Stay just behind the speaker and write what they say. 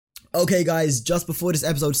Okay guys, just before this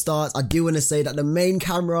episode starts, I do want to say that the main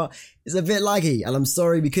camera is a bit laggy and I'm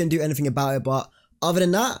sorry we couldn't do anything about it, but other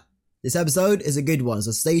than that, this episode is a good one,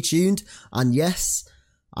 so stay tuned. And yes,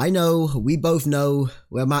 I know, we both know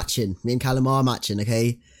we're matching. Me and Callum are matching,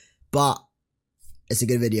 okay? But it's a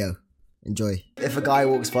good video. Enjoy. If a guy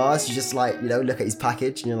walks past, you just like, look at his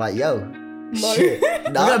package and you're like, yo. No. Shit. No.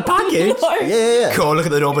 You got a package? No. Yeah. Cool, look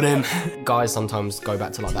at the knob on him. Guys sometimes go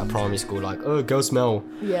back to like that primary school, like, oh, girl smell.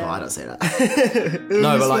 Yeah. Oh, I don't say that.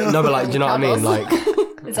 No, but like, do you know what I mean? Like,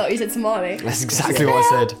 is that what you said to Marley? that's exactly what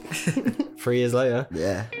I said. 3 years later,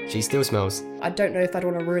 Yeah. she still smells. I don't know if I'd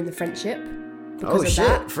want to ruin the friendship because Oh of shit,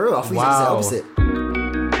 that. for real? I thought you Wow. said the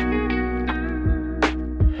opposite.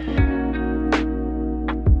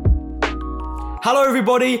 Hello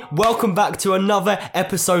everybody, welcome back to another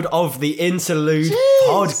episode of the Interlude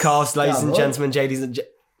podcast, ladies and boy. gentlemen, JD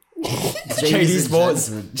Sports.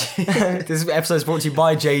 This episode is brought to you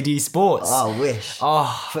by JD Sports. Oh, I wish.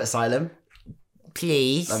 Oh, Foot asylum.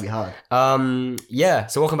 please. That'd be hard. Yeah,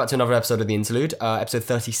 so welcome back to another episode of the Interlude, episode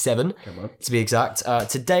 37 to be exact.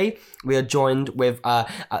 Today we are joined with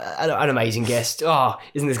an amazing guest. Oh,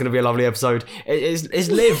 isn't this going to be a lovely episode? It's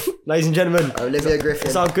Liv, ladies and gentlemen. Olivia Griffin.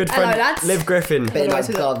 It's our good friend, Hello, lads. Liv Griffin. Baiting out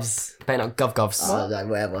What? Govs. Paying out govs. Like,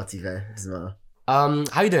 whatever, to be fair. Doesn't matter.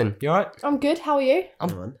 How you doing? You alright? I'm good. How are you?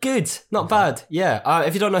 I'm good. Not bad. Yeah.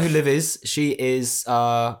 If you don't know who Liv is, she is,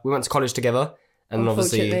 we went to college together and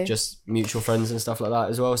obviously Unfortunately. just mutual friends and stuff like that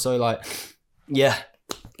as well. So like, yeah,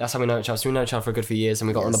 that's how we know each other. So we know each other for a good few years and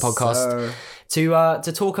we got on the podcast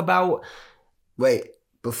to talk about... Wait,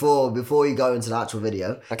 before you go into the actual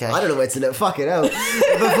video, Okay. I don't know where to look. Fucking hell.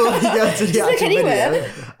 Before we go to the look actual anywhere.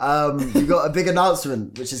 video, you've got a big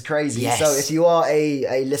announcement, which is crazy. Yes. So if you are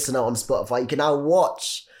a listener on Spotify, you can now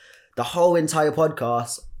watch the whole entire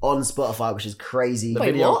podcast on Spotify, which is crazy.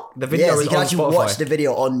 Wait, what? The video Yeah, so is you can on actually Spotify. watch the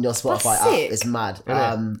video on your Spotify That's app. sick. It's mad.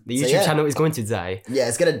 Isn't it? The so YouTube yeah. channel is going to die. Yeah,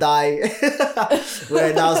 it's gonna die.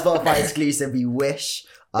 We're now Spotify exclusive. We wish.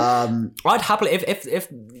 I'd happily, if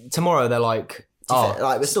tomorrow they're like, oh,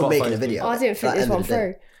 Like we're still Spotify making a is- video. Oh, I didn't think At this the one end of the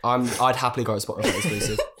day. through. I'd happily go to Spotify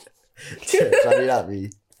exclusive. Try to do that, me.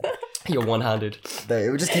 You're one-handed. No,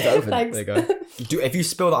 we'll just keep it open. Thanks. There you go. If you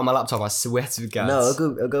spill that on my laptop, I swear to God. No,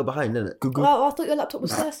 it'll go behind, isn't it? Well, I thought your laptop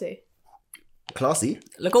was thirsty. Classy.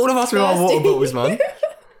 Look at all of us with our water Thirsty. bottles, man.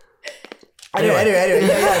 Anyway.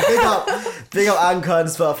 Yeah, big up Anchor and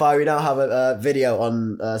Spotify. We now have a video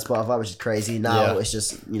on Spotify, which is crazy. Now Yeah. it's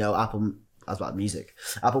just, Apple, I was about music.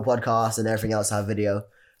 Apple Podcasts and everything else have video.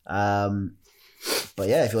 But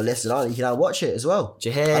yeah, if you're listening on, you can now watch it as well. I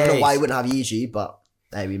don't know why you wouldn't have YouTube, but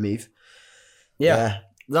hey, we move. Yeah.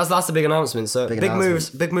 That's the big announcement. So big moves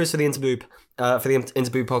for the Interboob, for the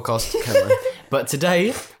Interboob podcast. Come on. But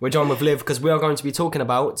today we're joined with Liv because we are going to be talking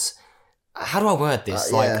about, how do I word this?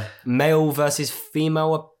 yeah. Male versus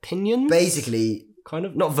female opinions. Basically, kind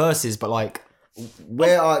of not versus, but like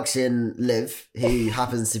we're asking Liv, who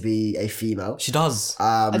happens to be a female, she does.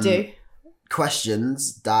 I do.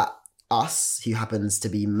 questions that us, who happens to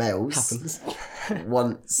be males,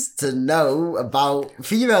 wants to know about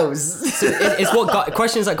females. It's what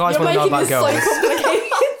questions that guys You're want to know making about this girls, so complicated.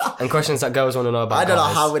 and questions that girls want to know about. I don't know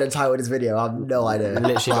guys. how I'm going to title this video. I have no idea.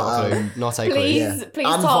 Literally not a clue. Not a clue. Please, Yeah. please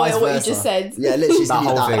And tell me vice what you versa. just said. Yeah, literally That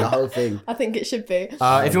whole thing. the whole thing. I think it should be.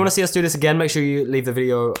 If you want to see us do this again, make sure you leave the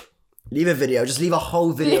video. Leave a video. Just leave a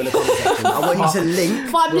whole video in the comment section. I want you to link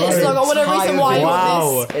 5 minutes the long. I want a reason why you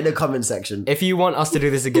Wow. want this. in the comment section. If you want us to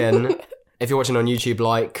do this again, if you're watching on YouTube,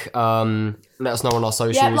 let us know on our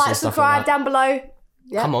socials Yeah, and like, stuff subscribe like that. down below.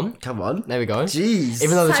 Yeah. Come on. Come on. There we go. Jeez.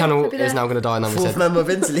 Even though the Thanks channel for being is there. now going to die, and then we Fourth said, member of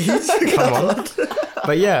Interlead. come on.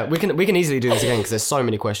 But yeah, we can easily do this again because there's so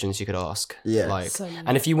many questions you could ask. Yeah. Like, So many.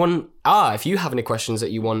 and if you have any questions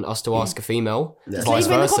that you want us to ask a female, Yeah. vice Leave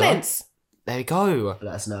them in the versa. comments There you go.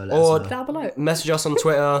 Let us know. Or- down below. Message us on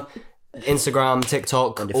Twitter, Instagram,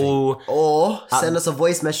 TikTok, all. Or send us a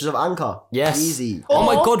voice message of Anchor. Yes. Easy. Oh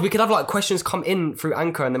my Or- god, we could have like questions come in through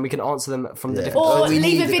Anchor and then we can answer them from the different. Or we leave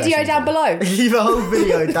need a the video questions, down below. Leave a whole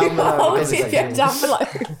video down below. Oh, in the video comment down below.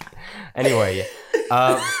 Anyway,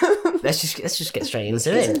 let's just get straight into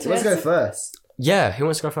section. it. Let's go first. Yeah, who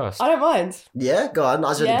wants to go first? I don't mind. Yeah, go on. I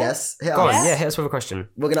was going to Yeah. guess. Hit Go on, us. yeah, hit us with a question.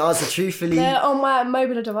 We're going to answer truthfully. They're on my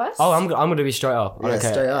mobile device. Oh, I'm gonna be straight up. I Yeah, don't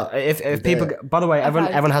care. straight up. If people, by the way, Okay.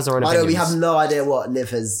 everyone has their own I opinions. know we have no idea what Liv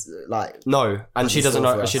has like. No, and she doesn't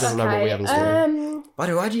store know. for She us. doesn't know what we have in store.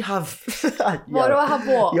 Why do you have? Why do I have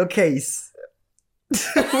what? Your case.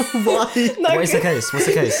 Why? No, What is the case? What's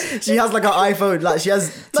the case? She has like an iPhone. Like she has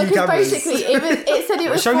two Because cameras. basically, it said it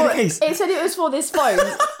was Show me for, the case. It said it was for this phone.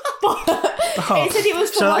 It said it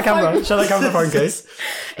was for Show my that camera. phone. Show that camera phone case.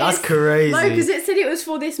 That's crazy. No, because it said it was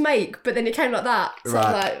for this make, but then it came like that. So I was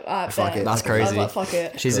Right. like, alright, Fuck bet. it. That's I was crazy. like, fuck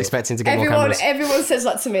it. She's expecting to get more cameras. Everyone says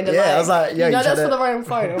that to me. They're Yeah, I was like, yeah, you know you that's tryna- for the wrong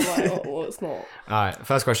phone. I'm like, well, it's not. Alright,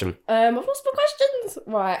 first question. I've lost my questions.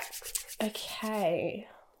 Right. Okay.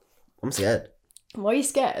 I'm scared. Why are you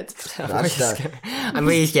scared? I just don't, I'm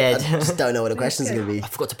really scared. I just don't know what the questions are going to be. I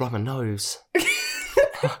forgot to blow my nose.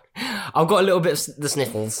 I've got a little bit of the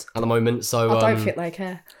sniffles at the moment, so I don't think they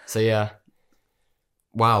care. so yeah.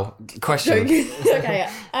 Wow, question. Okay.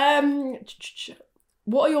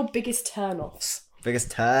 What are your biggest turn-offs?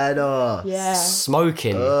 Biggest turn off. Yeah.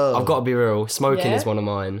 Smoking. Oh. I've got to be real. Smoking Yeah? is one of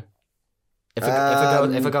mine. If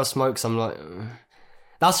a girl smokes, I'm like.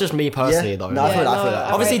 That's just me personally, though. No, I feel Yeah, that. I feel no, that.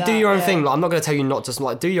 I Obviously, rate do that, your own yeah. thing. Like, I'm not gonna tell you not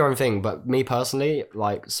to do your own thing, but me personally,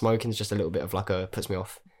 like smoking's just a little bit of like puts me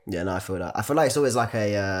off. Yeah, no, I feel that. I feel like it's always like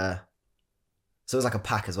it's always like a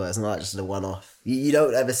pack as well. It's not like just a one-off. You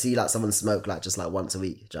don't ever see like someone smoke like just like once a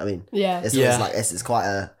week. Do you know what I mean? Yeah. It's Yeah. always like it's quite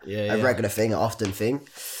a Yeah, yeah. regular thing, an often thing.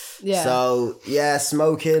 Yeah. So yeah,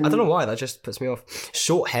 smoking. I don't know why that just puts me off.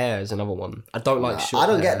 Short hair is another one. I don't like short. I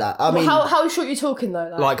don't hair. get that. I mean, how short are you talking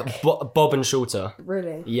though? Like bob and shorter.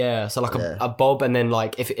 Really? Yeah, so like Yeah. a bob, and then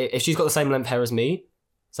like if she's got the same length hair as me,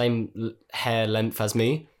 hair length as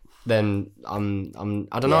me, then I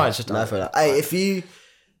don't know. It's just no, I feel that. Hey, if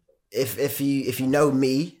you know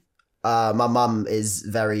me, my mum is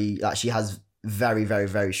very like she has very very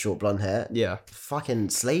very short blonde hair. yeah. Fucking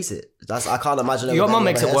slays it. I can't imagine. her Your with mum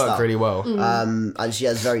any makes other it work hairstyle. really well. And she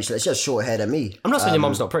has short hair than me. I'm not saying your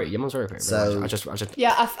mum's not pretty. Your mum's very pretty. So- So I just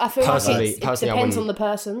Yeah, I feel Personally- like it personally, I depends wouldn't- on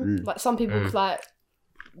the person. Like some people like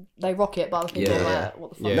they rock it, but other people Yeah, are yeah. like, what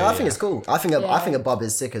the fuck? Yeah. No, I think it's cool. I think Yeah. a bob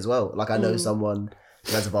is sick as well. Like I know someone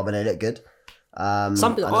who has a bob and they look good.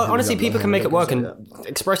 honestly, people can make it work and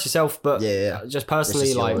express yourself, but Yeah. just personally,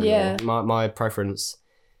 It's just like your- Yeah. my preference.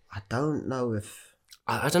 I don't know if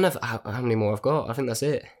I don't know how many more I've got. I think that's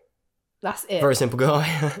it. That's it. Very simple guy.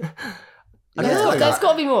 I No, guess like there's that.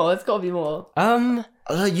 got to be more. There's got to be more.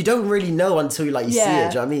 You don't really know until you see it. Do you Yeah.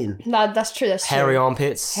 know what I mean? No, that's true. That's hairy true.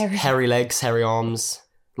 armpits, hairy legs, hairy arms.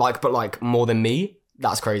 But more than me.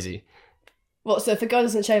 That's crazy. What? So if a girl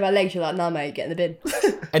doesn't shave her legs, you're like, nah, mate, get in the bin.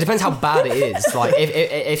 It depends how bad it is. Like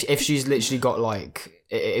if she's literally got like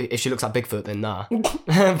if she looks like Bigfoot, then nah.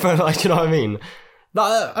 But like, you know what I mean?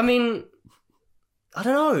 But I mean, I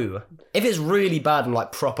don't know. If it's really bad and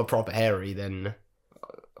like proper hairy, then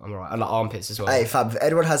I'm alright. And like armpits as well. Hey, fam, if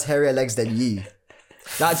anyone has hairier legs than you,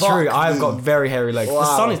 That's fuck true. I've me. got very hairy legs. The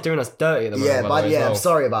Wow. sun is doing us dirty at the moment. yeah, by but the way, yeah, as I'm well.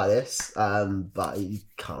 sorry about this. But you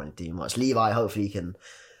can't really do much. Levi, hopefully, you can.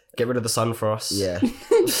 Get rid of the sun for us. Yeah. But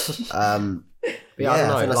yeah, I I don't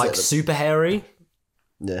think know. that's Like it. super hairy,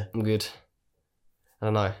 Yeah. I'm good. I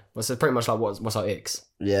don't know. Well, so pretty much like what's our icks?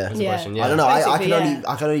 Yeah. That's the Yeah. question. Yeah. I don't know. I Basically,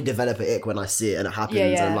 can only develop an ick when I see it and it happens, Yeah,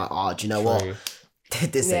 yeah. and I'm like, oh, do you know True.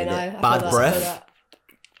 what? This Yeah, ain't no. it. I feel Bad that, I breath. feel that.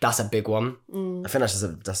 That's a big one. I think that's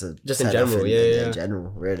a Just in turn off general, yeah. in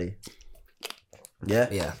general, really. Yeah.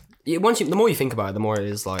 Yeah. The more you think about it, the more it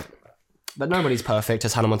is like. But nobody's perfect,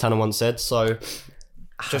 as Hannah Montana once said. So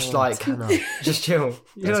just just chill.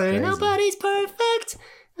 You know what I mean? crazy. Nobody's perfect.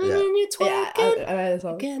 And Yeah. then you Yeah, twerk I know the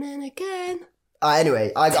song. again and again.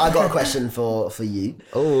 Anyway, I got a question for you.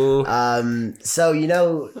 Oh. So it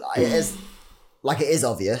is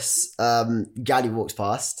obvious. Gally walks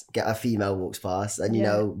past, a female walks past, and you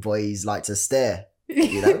Yeah. know, boys like to stare.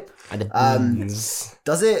 You know, And the buns.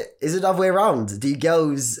 is it the other way around? Do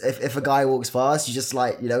girls, if a guy walks past, you just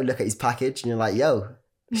like, you know, look at his package and you're like, yo,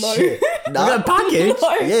 No. shit, You got a package?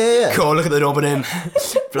 No. yeah. Cool, look at the knob on him.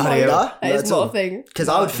 Bloody hell. Nah, That is at not all. a thing. Because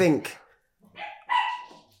I would think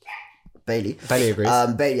Bailey. Bailey agrees.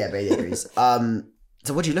 Bailey agrees.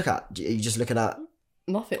 So what do you look at? Are you just looking at?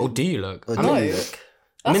 Nothing. Or do you look? Or I do mean, No. you look?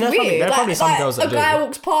 I mean, That's there are weird. probably some girls that a do. guy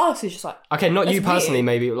walks past, he's just like. Okay, not you That's personally, weird.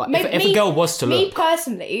 maybe. Like, Maybe if a girl was to Me look.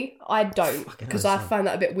 personally, I don't because I find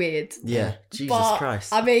that a bit weird. Yeah. Jesus But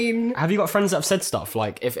Christ. I mean, Have you got friends that have said stuff?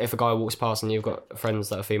 Like, if a guy walks past and you've got friends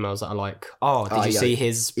that are females that are like, oh, did you yeah. see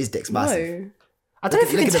his. His dick's massive. no. I don't know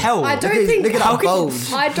if you look can at the- tell. I don't Look at- think. look at How that could you-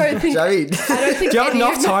 bulge. I don't think. Do you know what I mean? I don't think. Do you have any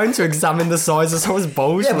enough of- time to examine the size of someone's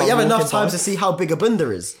bulge? Yeah, from, but like, you have enough walking time to past? see how big a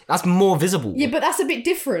bunda is. That's more visible. Yeah, but that's a bit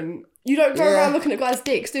different. You don't go Yeah. around looking at guys'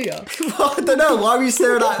 dicks, do you? I don't know. Why are you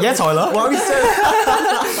staring at? Yeah, Tyler. Why are we staring?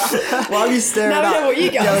 Why are we staring Now at? we know what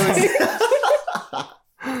you guys.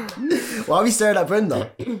 Why are we staring at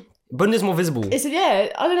Brenda? Bund is more visible. It's I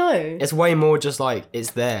don't know. It's way more just like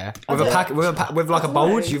it's there with like a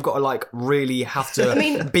bulge. You've got to like really have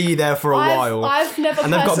to be there for a while. I've never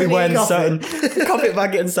and they've got to be wearing Cuff certain cup it,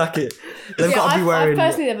 bag it, and sack it. They've got to be wearing. I've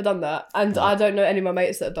personally never done that, and I don't know any of my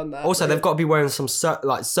mates that have done that. Also, they've got to be wearing some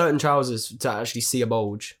certain trousers to actually see a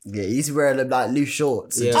bulge. Yeah, he's wearing them like loose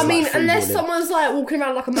shorts. Yeah. I mean, unless someone's like walking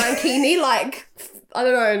around like a mankini, like I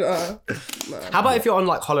don't know. How about if you're on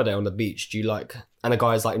like holiday on the beach? Do you like and a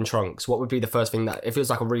guy's like in trunks? What would be the first thing that if it was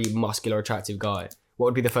like a really muscular, attractive guy? What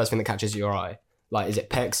would be the first thing that catches your eye? Like, is it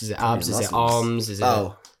pecs? Is it abs? Is it arms? Is it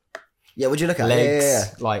yeah? What'd you look at? legs? Yeah.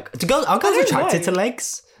 Like, are guys attracted to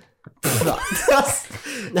legs?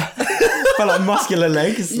 For like muscular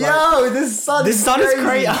legs. Yo, this sun This sun is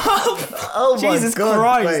crazy. Oh my Jesus God,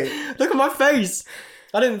 Christ! mate. Look at my face.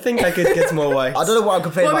 I didn't think I could get more away. I don't know what I'm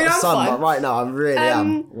complaining Well, I about mean, the I'm sun, fine. but right now I really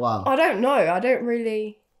am. Wow. I don't know. I don't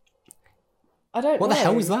really. I don't. What know. the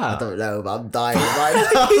hell was I that? don't know, but I'm dying right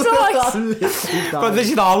now. He's like- I'm literally But dying.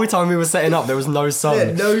 literally the whole time we were setting up, there was no sun.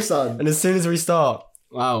 Yeah, no sun. And as soon as we start,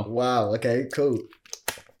 wow. Wow. Okay. Cool.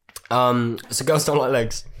 So girls don't like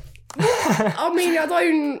legs. I mean, I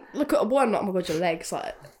don't look at a boy and I'm like, oh my god, your legs. Like,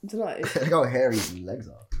 I don't know. Look how hairy his legs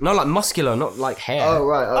are. No, like muscular, not like hair. Oh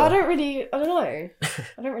right. Oh. I don't know.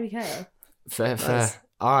 I don't really care. Fair. Nice.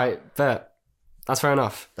 All right, fair. That's fair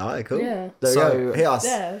enough. All right. Cool. Yeah. There So- you go. Hit us.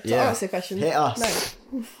 Yeah. To Yeah. answer the question. Hit us.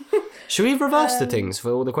 No. Should we reverse the things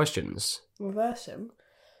for all the questions? Reverse him.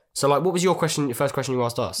 So, like, what was your question? Your first question you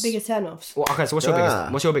asked us? Biggest turn-offs. Well, okay, so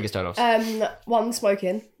what's your biggest turn-offs? One,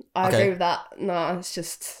 smoking. I Okay. agree with that. No, it's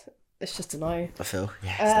just a no. I feel.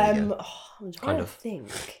 Yes. There you go. I'm trying Kind to of. think.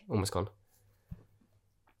 Almost gone.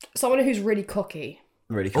 Someone who's really cocky.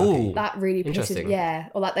 Really cocky. Ooh, That really pisses. Interesting. Yeah,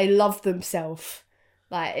 or like they love themselves.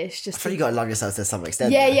 Like it's I just. feel you gotta love yourself to some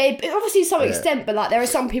extent. Yeah, though. yeah. But obviously, to some Yeah. extent, but like there are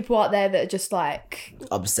some people out there that are just like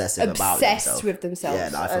Obsessive about obsessed themselves. with themselves. Yeah,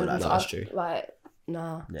 no, I feel and that. No, that's true. Like,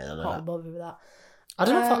 nah, Yeah, no, can't no. bother with that. I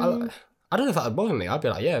don't know if I don't know if that would bother me. I'd be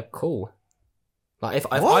like, yeah, cool. Like if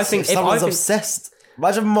What? I think if if I someone's think obsessed.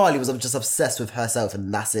 Imagine Marley was just obsessed with herself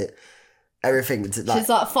and that's it. Everything. Like, She's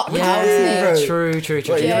like, fuck Yeah, yeah, bro. true.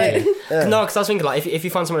 Yeah. Yeah. No, because I was thinking like if you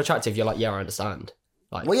find someone attractive, you're like, yeah, I understand.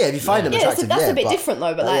 Like, Well, yeah, if you find them Yeah, attractive, that's a bit but- different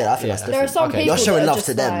though. But like, yeah, I think that's Yeah. there are different. some Okay. people You're showing that are love just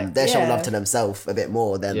to them. like, They're showing yeah. love to themselves a bit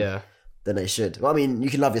more than they should. Well, I mean, you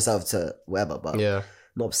can love yourself to whatever, but yeah,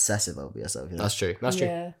 not obsessive over yourself. You know? that's true. That's true.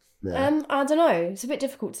 Yeah. Yeah. I don't know. It's a bit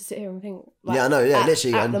difficult to sit here and think. Like, Yeah, I know. Yeah,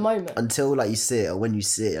 literally. at the moment. until like you see it, or when you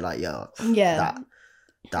see it, you're like, yo, Yeah.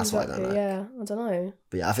 that's what I exactly, don't know. Yeah, I don't know.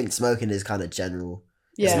 But yeah, I think smoking is kind of general.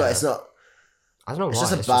 Yeah. It's not. I don't know It's why.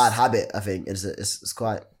 just a bad habit. I think it's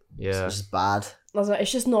quite. Yeah. It's just bad. I don't know,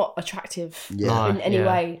 it's just not attractive Yeah. No. in any yeah.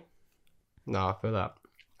 way. No, I feel that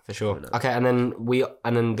for sure. Okay, and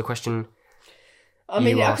then the question. I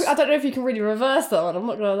mean, You I asked- don't know if you can really reverse that one. I'm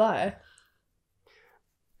not gonna lie.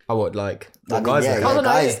 Oh, what like I what mean, guys? yeah, like? I don't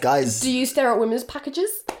know. guys. Do you stare at women's packages?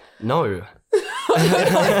 No.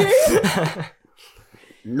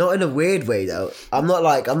 Not in a weird way though. I'm not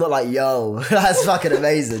like yo, that's fucking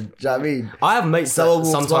amazing. Do you know what I mean? I have mates Someone that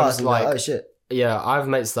walks sometimes past and you're like oh shit. yeah, I have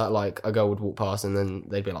mates that like a girl would walk past and then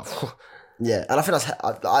they'd be like, Yeah, and I think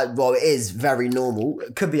that's well, it is very normal.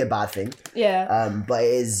 It could be a bad thing, Yeah. but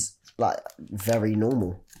it is like very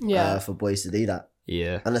normal. Yeah. For boys to do that,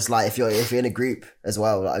 yeah. and it's like if you're in a group as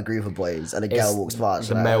well, like a group of boys, and a girl It's walks past,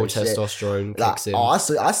 the like, male oh, shit. testosterone Like, kicks in. oh, I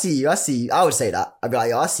see you. I would say that. I'd be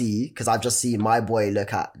like, I see you, because I've just seen my boy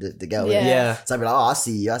look at the girl. Yeah. yeah, So I'd be like, oh, I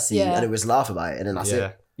see you, Yeah. and it was laugh about it, and then that's yeah,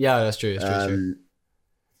 it. yeah. That's true. That's true.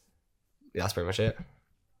 Yeah, That's pretty much it.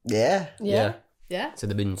 yeah. Yeah. Yeah. So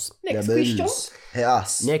the bins. Next The question. boons. Hit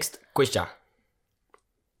us. Next question.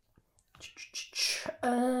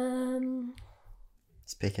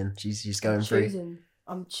 It's picking. She's going I'm through. choosing.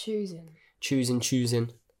 I'm choosing. Choosing. Choosing.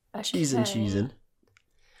 Okay.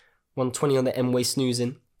 120 on the M-way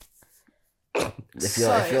snoozing. If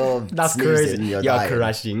you're That's snoozing, crazy. you're You're dying.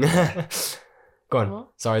 crashing. Go on. What?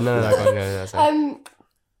 Sorry, no. Go on. Sorry.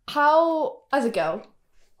 How as a girl,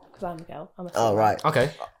 because I'm a girl. I'm a Oh right.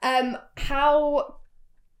 Okay. how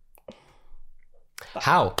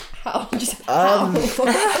How? just Um,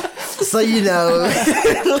 how So you know.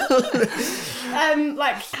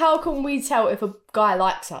 like how can we tell if a guy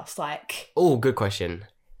likes us? Like Oh, good question.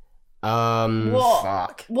 what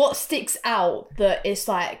Fuck. what sticks out that it's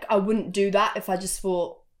like I wouldn't do that if I just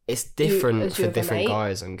thought It's different as for you have a different mate?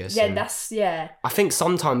 guys, I'm guessing. yeah I think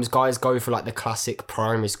sometimes guys go for like the classic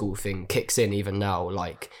primary school thing, kicks in even now.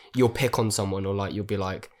 Like you'll pick on someone or like you'll be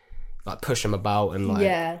like push them about and like.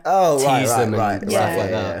 yeah Oh right, Tease right, them and right. stuff Yeah. like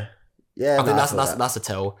Yeah. that. Yeah, I think no, feel that. that's a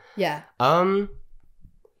tell. yeah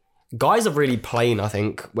guys are really plain, I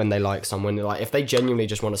think, when they like someone. Like, if they genuinely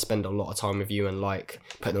just want to spend a lot of time with you and, like,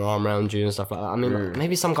 put their arm around you and stuff like that. I mean, like,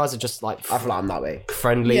 maybe some guys are just, like, I feel like I'm that way.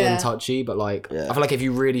 friendly Yeah. and touchy, but, like, I feel like if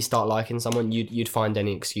you really start liking someone, you'd find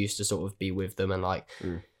any excuse to sort of be with them and, like,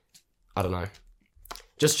 I don't know.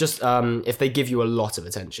 Just if they give you a lot of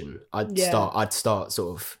attention, I'd start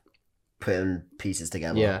sort of Putting pieces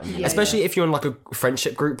together. Yeah. Especially if you're in like a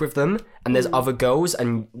friendship group with them and there's other girls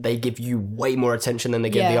and they give you way more attention than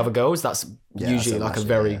they give the other girls. That's usually that's like a much,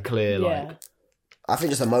 very clear like. I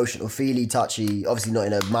think just emotional, feely, touchy. Obviously not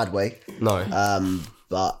in a mad way. No.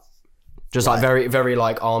 But just like very very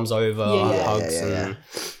like arms over, hugs yeah. and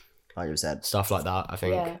 100%. stuff like that. I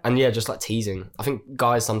think, Yeah. and just like teasing. I think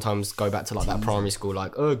guys sometimes go back to like that primary school,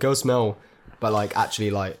 like girl smell, but like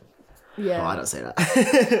actually like. Yeah. Oh, I don't say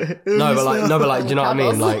that. No, but like, do you know what I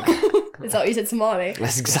mean? Like, Is that what you said to Marley?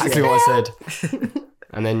 that's exactly what I said.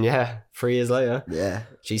 And then 3 years later, Yeah.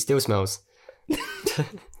 she still smells.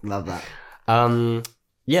 Love that. So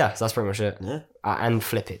that's pretty much it. Yeah. And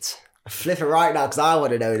flip it. Flip it right now because I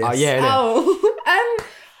want to know this. Oh yeah, innit? Oh,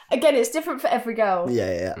 again, it's different for every girl.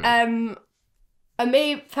 Yeah. And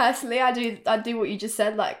me personally, I do what you just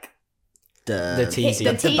said, like The teasing.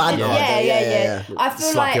 the teasing. bad part, Yeah. I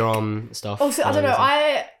feel Slap like your arm stuff. also I don't know.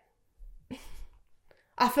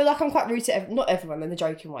 I feel like I'm quite rude to not everyone in the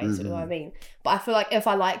joking way. You know what I mean? But I feel like if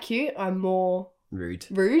I like you, I'm more Rude.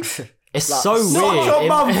 It's Like, so suck weird. your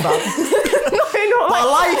mum, fam. not But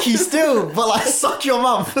I like you still, but like suck your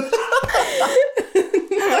mum. not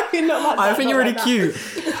like that, I think you're not really like cute.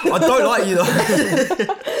 I don't like you though.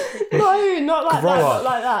 that. No, not like Grow that. up. Not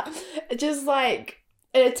like that. Just like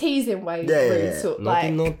in a teasing way. Yeah, rude, yeah. sort of, Naughty,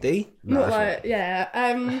 like naughty. not like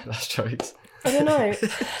That's jokes. I don't know.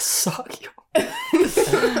 Suck your.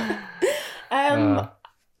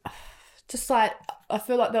 Just like I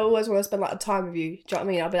feel like they'll always want to spend like time with you. Do you know what I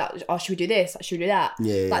mean? I'll be like, oh, should we do this? Like, should we do that?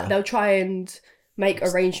 Yeah. Like they'll try and make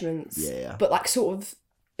arrangements. Yeah. But like sort of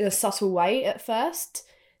in a subtle way at first,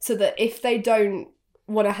 so that if they don't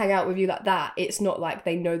want to hang out with you like that, it's not like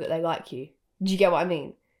they know that they like you. Do you get what I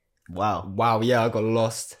mean? Wow. Yeah, I got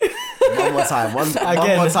lost. One more time. One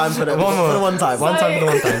Again. more time for the One more. for the one time. One time for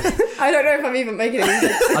the one time. I don't know if I'm even making any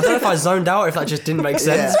sense. I don't know if I zoned out, if that just didn't make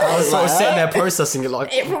sense. Yeah. But I was sort of Like, sitting there processing it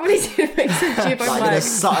like. It probably didn't make sense to you, but Like like, gonna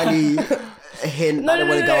subtly hint No, that they no,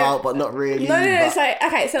 want to no, go no. out, but not really. no, but- it's like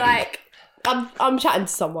okay, so like I'm chatting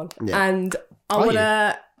to someone Yeah. and I Are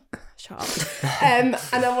wanna shut up, and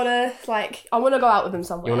I wanna go out with them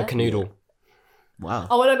somewhere. You want a canoodle? Wow.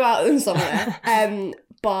 I wanna go out with them somewhere,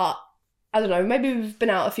 but I don't know. Maybe we've been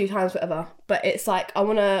out a few times, whatever. But it's like I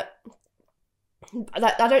wanna.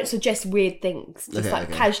 Like I don't suggest weird things, just Okay, like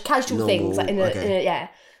okay. casual Normal, things, like in a yeah.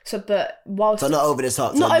 So, but whilst So not over the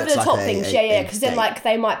top. so not it over the looks top like things, a because then date. like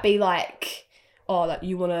they might be like, oh, like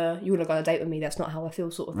you wanna go on a date with me? That's not how I feel,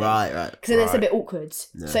 sort of thing. Right. Because then it's a Right. bit awkward.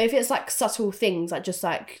 So if it's like subtle things, like just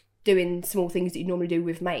like doing small things that you normally do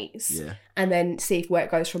with mates, Yeah. and then see if where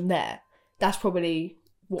it goes from there. That's probably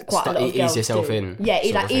what quite a lot of Ease girls yourself do. in, Yeah,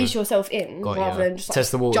 sort like of thing. ease yourself in Got rather ya. than just like,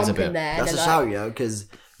 Test the waters a jump bit. in there. That's a and then, shout, like, yo, because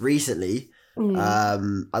recently, I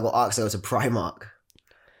got asked to go to Primark.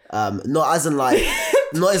 Not as in like,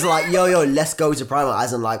 yo, let's go to Primark.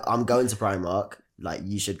 As in like, I'm going to Primark. Like,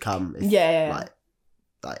 you should come. If, Yeah.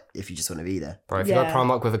 Like, if you just want to be there. Bro, if you go Yeah.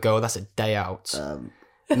 Primark with a girl, that's a day out. Um,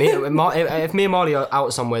 If me and Marley are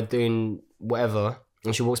out somewhere doing whatever,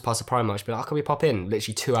 and she walks past a Primark, she'll be like, "How can we pop in?"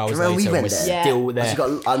 Literally 2 hours remember we later, and we're went there? still there. she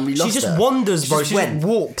got, we lost She just her. wanders, bro. just She went. just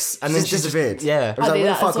walks, and then She she just disappeared. yeah. I was I like, do where the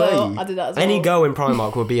that as fuck were well. you? I do that as well. Any girl in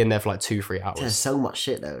Primark will be in there for like 2-3 hours. There's so much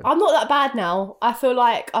shit though. I'm not that bad now. I feel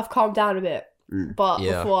like I've calmed down a bit. But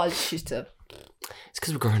Yeah. before I just used to. It's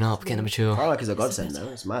because we're growing up, getting mature. Primark is a godsend though.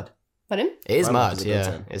 It's mad. Pardon? It is Primark mad, is a yeah.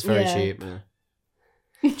 godsend. It's very Yeah. cheap.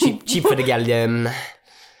 cheap for the galleon.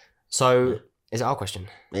 So, is it our question?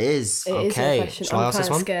 It is. It is Okay, a question. shall I I'm ask this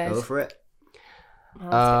kinda one? Scared. Go for it.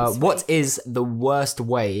 What is the worst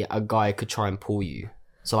way a guy could try and pull you?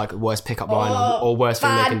 So, like, worst pickup line or worst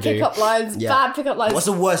thing they can Bad do? pickup lines. Yeah. Bad pickup lines. What's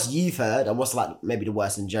the worst you've heard, and what's like maybe the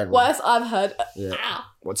worst in general? worst I've heard? Yeah.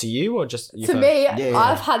 What, to you or just you? To me, Yeah.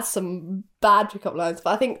 I've had some bad pickup lines,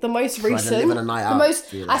 but I think the most Like, recent, living a night the out,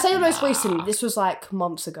 most, you're I like, say the most recent. This was like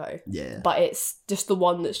months ago, Yeah. but it's just the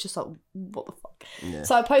one that's just like, what the fuck. Yeah.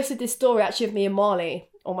 So I posted this story actually of me and Marley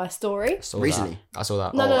on my story. Recently? I saw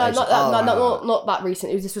that. No, Oh, not actually- that, oh, not that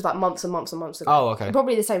recent. This was like months and months and months ago. Oh, okay.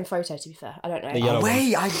 Probably the same photo, to be fair. I don't know. The yellow one.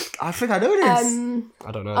 Wait, I think I know this.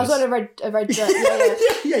 I don't know. I was this. on a red shirt.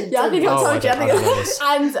 Yeah, yeah, I think I Oh, told you. I don't know this.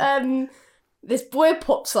 And this boy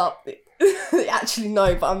pops up. Actually,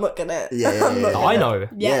 no, but I'm not gonna. Yeah, I'm not I know.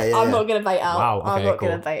 Yeah, Yeah, I'm yeah. not gonna bait out. Wow, I'm okay, not cool.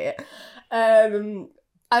 gonna bait it.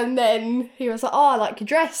 And then he was like, oh, I like your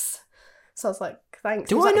dress. So I was like, thanks.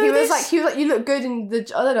 Do he was I like, know he was this? like, he was like, you look good in the,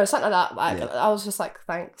 I don't know, something like that. Like, I was just like,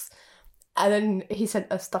 thanks. And then he sent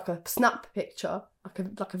us like a snap picture,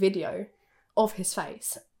 like a video of his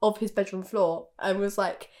face, of his bedroom floor, and was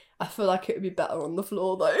like, I feel like it would be better on the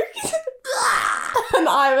floor though. And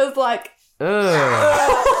I was like,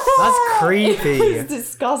 Ugh, that's creepy. it's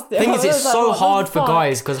disgusting. Thing is, I it's was like, so what the hard for fuck?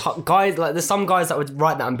 guys because guys like there's some guys that would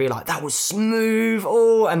write that and be like, that was smooth,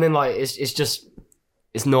 oh, and then like it's just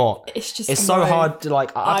it's not. It's just It's so no. hard to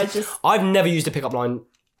like. I've never used a pickup line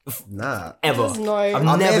Nah. ever. There's no- I've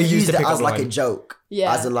I've never used a it pickup as like line. a joke.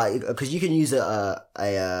 Yeah. As in like, because you can use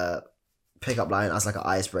a pickup line as like an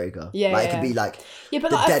icebreaker. Yeah, Like yeah. it could be like Yeah, but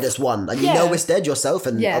the like, deadest one. And you Yeah. know it's dead yourself,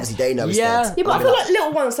 and Yeah. obviously they know it's Yeah. dead. Yeah, but I I'll be feel like, like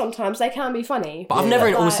little ones sometimes they can be funny. But I've never,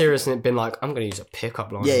 in all like- seriousness, been like, I'm gonna use a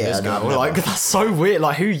pickup line. Yeah, for yeah, this no, girl. I've Like never. that's so weird.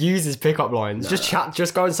 Like who uses pickup lines? Just chat.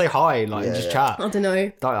 Just go and say hi. Like Yeah, just yeah. chat. I don't know.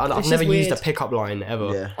 Like, I've It's never just used a weird. pickup line ever.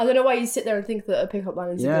 yeah. I don't know why you sit there and think that a pickup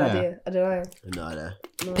line is a Yeah. good idea. I don't know.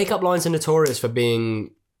 No. Pickup lines are notorious for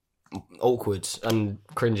being awkward and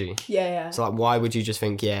cringy. Yeah. So like, why would you just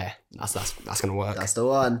think, yeah, that's gonna work? That's the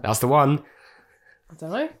one. That's the one. I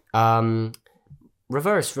don't know.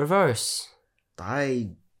 Reverse.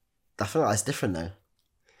 I feel like it's different though.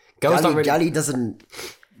 Girls don't really. Gally doesn't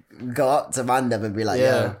go up to man them and be like,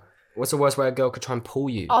 Yeah. What's the worst way a girl could try and pull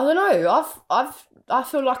you? I don't know. I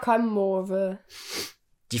feel like I'm more of a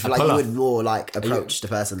do you feel A like puller. you would more like approach the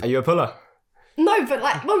person? Are you a puller? no, but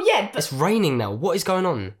like, well, yeah, but It's raining now. What is going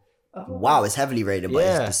on? Wow, it's heavily raining, but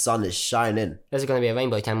Yeah. the sun is shining. There's going to be a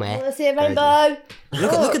rainbow I somewhere. want to see a rainbow.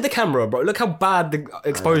 Look at the camera, bro. Look how bad the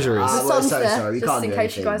exposure is. The well, sun's sorry, there, sorry, we just can't in do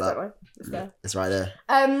case you anything, guys but- don't know. It's there. It's right there.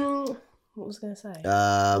 What was I going to say?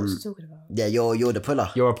 What was I talking about? Yeah, you're the puller.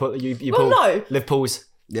 You're a pull. You Well, pull. no. Live pulls.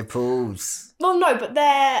 The pulls. Well, no, but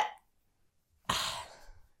they're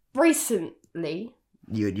recently.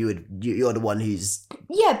 You're the one who's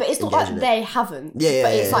Yeah, but it's not like Engaging it. they haven't. Yeah,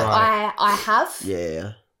 But it's yeah, like right. I have,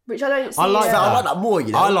 yeah. which I don't. See I like as- that. I like that more.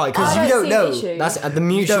 You know, I like, 'cause I you don't don't see know. an issue. That's the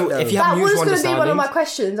mutual. don't know. If you have That was mutual going to be one of my understanding.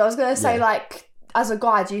 questions. I was going to say, Yeah. like, as a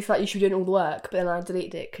guy, do you feel like you should be doing all the work? But then I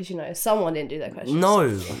deleted it because, someone didn't do their questions. No,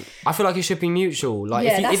 I feel like it should be mutual. Like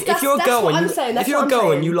Yeah, if you're a that's girl what and I'm you, saying, if that's you're a what I'm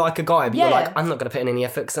girl and saying. you like a guy, but you're Yeah. like, I'm not gonna put in any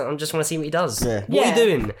effort because I just want to see what he does. Yeah. What are Yeah. you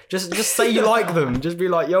doing? Just say you like them. Just be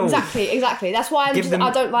like, yo. Exactly. That's why Give them-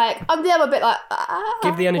 I don't like. I'm a bit like.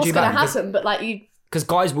 Give the energy what's back, going to happen? But like you. Because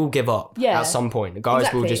guys will give up Yeah. at some point. Guys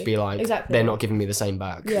will Exactly. just be like, Exactly. they're not giving me the same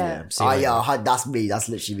back. Yeah. See you later. that's me. That's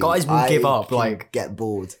literally me. Guys will give up, can like- get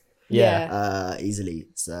bored Yeah. easily.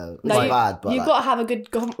 So it's No, not you, bad, but you've like, got to have a good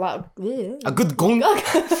yeah. A good gong.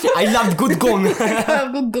 I love good gong.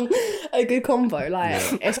 a good combo. Like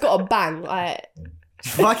it's got a bang. Like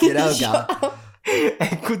fucking hell, gal.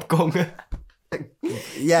 A good gong.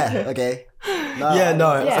 Yeah, okay. No, Yeah,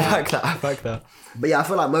 no, Yeah. I like that. But yeah, I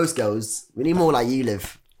feel like most girls, we need more like you,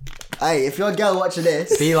 Liv. Hey, if you're a girl watching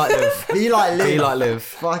this, Be like Liv. be like Liv. Be like Liv.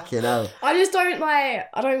 Fucking hell. I just don't like.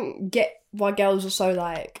 I don't get why girls are so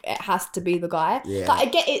like. It has to be the guy. Yeah. Like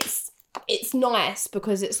I get it's nice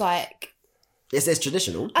because it's like. It's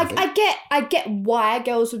traditional. I think. I get why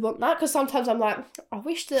girls would want that because sometimes I'm like, I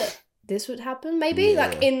wish that this would happen. Maybe Yeah.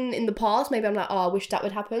 like in the past, maybe I'm like, oh, I wish that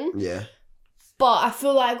would happen. Yeah. But I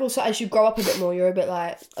feel like also as you grow up a bit more, you're a bit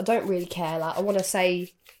like, I don't really care. Like I want to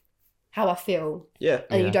say how I feel, Yeah.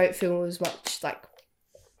 and Yeah. you don't feel as much like.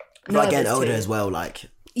 Like getting nervous older to. as well, like,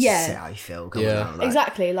 Yeah. say how you feel. Come Yeah. on, like,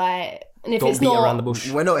 Exactly, like, and if Don't it's beat not, around the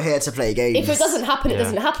bush. We're not here to play games. if it doesn't happen, it Yeah.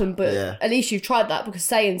 doesn't happen. But Yeah. at least you've tried that because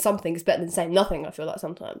saying something is better than saying nothing. I feel like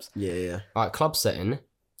sometimes. Yeah. Alright, club setting.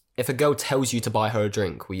 If a girl tells you to buy her a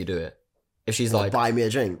drink, will you do it? If she's like, Buy me a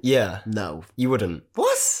drink. yeah, No. you wouldn't.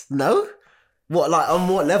 What? No? What, like, on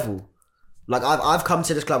what level? Like, I've come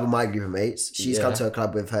to this club with my group of mates. She's Yeah. come to a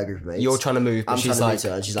club with her group of mates. You're trying to move, but I'm she's trying to like, meet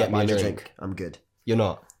her, and she's get like, me buy a me a drink. drink. I'm good. You're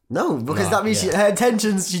not. No, because No, that means yeah. her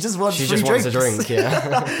intentions, she just wants She free just wants a drinks. drink,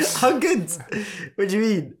 yeah. I'm good. What do you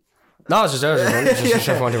mean? No, it's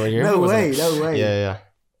just wondering you. No wasn't way, it? no way. Yeah.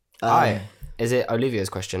 Alright, is it Olivia's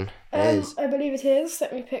question? It is. I believe it is.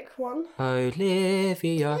 Let me pick one.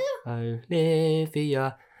 Olivia.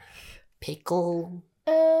 Pickle.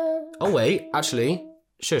 Oh wait, actually,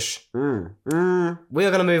 shush. We are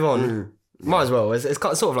gonna move on. Might as well. It's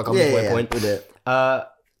sort of like a midway point. With it.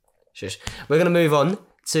 Shush. We're gonna move on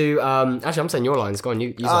to actually I'm saying your lines. Go on,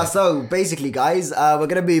 you say. So basically, guys, we're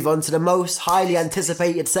gonna move on to the most highly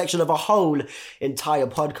anticipated section of a whole entire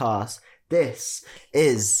podcast. This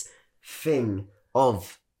is thing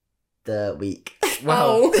of the week.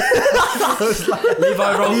 Wow. I was like,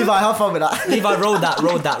 Levi, roll. Levi, have fun with that. Levi, roll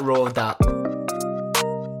that.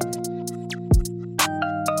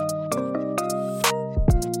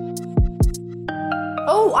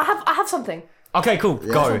 Oh, I have something. Okay, cool.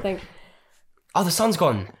 Go. Something. Oh, the sun's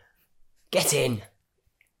gone. Get in.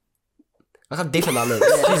 Look how different that looks.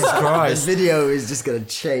 Jesus This Christ. video is just gonna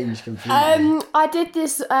change completely. I did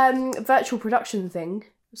this virtual production thing.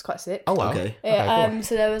 It was quite sick. Oh, wow. Okay. Yeah,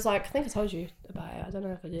 so there was like, I think I told you about it. I don't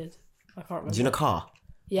know if I did. I can't remember. Was you in a car?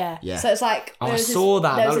 Yeah. Yeah. So it's like Oh, there I was saw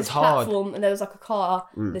that. There That was looked this hard. platform, and there was like a car,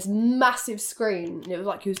 this massive screen, and it was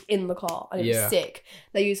like he was in the car, and it Yeah. was sick.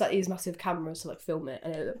 They used like these massive cameras to like film it,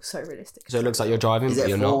 and it looked so realistic. So it looks like you're driving, Is but it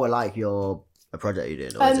you're for not. like a project you're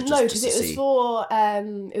doing? Or is it No, just because to it was see? for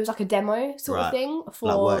it was like a demo sort of Right. thing for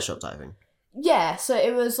Like workshop type thing. Yeah, so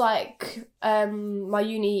it was like my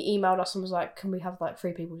uni emailed us and was like, can we have like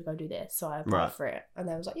 3 people to go do this? So I applied Right. for it, and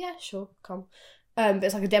they was like, yeah, sure, come. But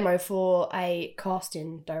it's like a demo for a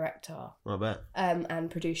casting director I bet.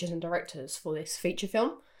 and producers and directors for this feature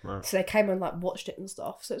film. Right. So they came and like watched it and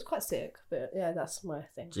stuff. So it's quite sick. But yeah, that's my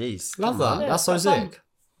thing. Jeez. Love come on. that. Yeah, That's so it's quite fun. sick.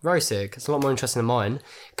 Very sick. It's a lot more interesting than mine. Oh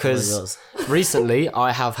my Because gosh. recently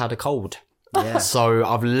I have had a cold. Yeah. So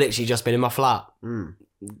I've literally just been in my flat. Mm.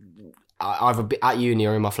 Either at uni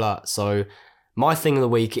or in my flat. So my thing of the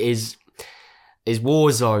week is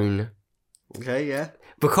Warzone. Okay, yeah.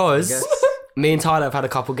 Because Guess. me and Tyler have had a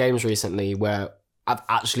couple games recently where I've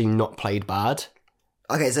actually not played bad.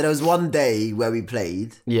 Okay, so there was one day where we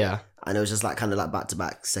played, Yeah. and it was just like kind of like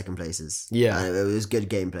back-to-back second places. Yeah. And it was good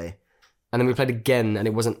gameplay. And then we played again and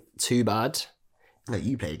it wasn't too bad. No,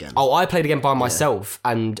 you played again. Oh, I played again by myself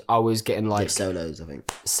and I was getting like Did solos, I think.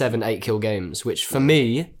 7-8 kill games, which for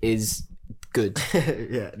me is good.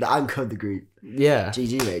 Yeah, the anchor of the group. Yeah.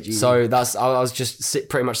 GG, mate. GG. So I was just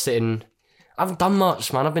pretty much sitting. I haven't done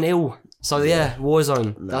much, man. I've been ill. So yeah,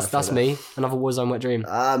 Warzone. I That's feel me. Another Warzone wet dream.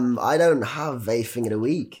 I don't have a thing of the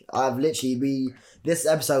week. I've literally this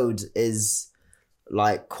episode is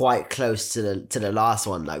like quite close to the last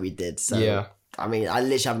one that we did. So Yeah. I mean, I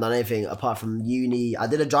literally haven't done anything apart from uni. I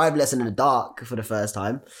did a drive lesson in the dark for the first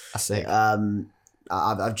time. That's sick.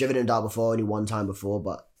 I've driven in the dark before, only one time before,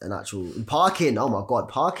 but an actual parking. Oh my god,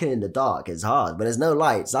 parking in the dark is hard. When there's no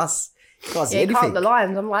lights, you can't see Yeah, you anything. can't the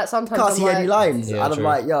lines. I'm like, sometimes Can't I'm see like, any lines, Yeah, and I'm true.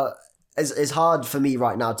 like, yo, it's hard for me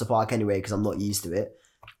right now to park anyway because I'm not used to it,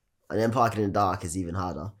 and then parking in the dark is even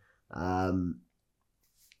harder.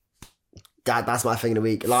 That's my thing of the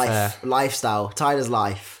week. Lifestyle, Tyler's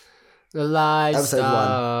life. The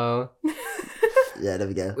lifestyle. Yeah, there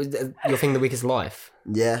we go. Your thing of the week is life.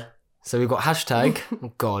 Yeah, So we've got hashtag.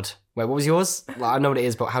 Oh God. Wait, what was yours? Like, I know what it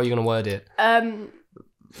is, but how are you going to word it?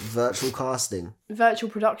 virtual casting. virtual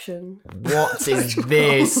production. What is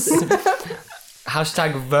this?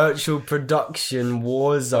 Hashtag virtual production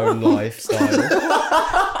Warzone lifestyle.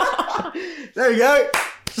 There we go.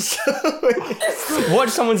 Watch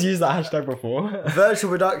someone's used that hashtag before. Virtual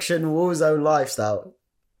production Warzone lifestyle.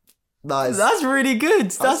 Nice. That's really good.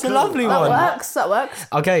 That's a cool. lovely That one. works. That works.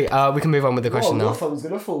 Okay, we can move on with the question Your now. phone's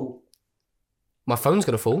gonna fall. My phone's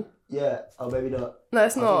gonna fall. Yeah. Oh, maybe not. No,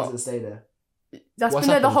 it's I think it's not. gonna stay there. That's What's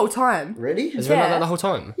been there the happened? whole time. Really? Has it been like Yeah. that the whole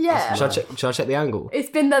time? Yeah. Should I check the angle? It's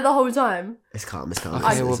been there the whole time. It's calm. It's calm. Okay,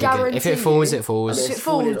 I It's- we'll it's- be good. guarantee If it falls, you. it falls. I If mean, it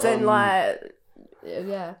falls, falling then on- like,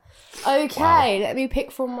 yeah. Okay, let me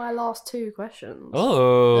pick from my last 2 questions.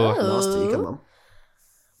 Oh. Last two, come on.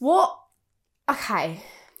 What? Okay.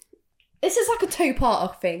 This is like a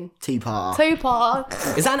 2-part thing. Two-part. 2-part.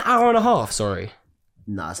 Is that an hour and a half? Sorry.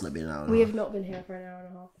 Nah, it's not been an hour. We have not been here for an hour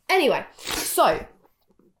and a half. Anyway, so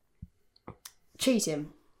cheating.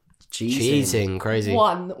 Cheating. Crazy.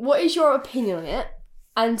 1, what is your opinion on it?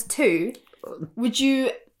 And 2, would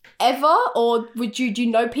you ever, or do you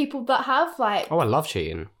know people that have like Oh, I love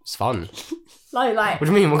cheating. It's fun. like What do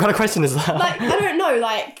you mean? What kind of question is that? like I don't know,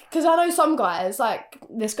 like, because I know some guys, like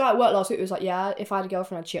this guy at work last week was like, yeah, if I had a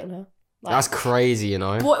girlfriend, I'd cheat on her. Like, That's crazy, you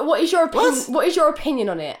know? what is your opinion? What is your opinion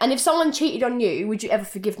on it? And if someone cheated on you, would you ever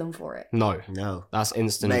forgive them for it? No. No. That's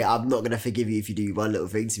instant. Mate, I'm not going to forgive you if you do one little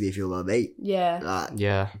thing to me if you're my mate. Yeah.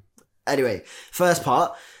 Yeah. Anyway, first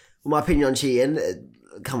part, my opinion on cheating.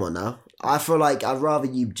 Come on now. I feel like I'd rather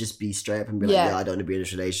you just be straight up and be like, Yeah. yeah, I don't want to be in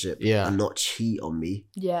this relationship. Yeah. And not cheat on me.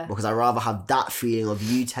 Yeah. Because I'd rather have that feeling of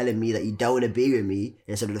you telling me that you don't want to be with me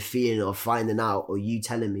instead of the feeling of finding out or you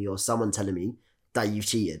telling me or someone telling me that you've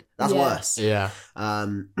cheated. That's Yeah. worse. Yeah.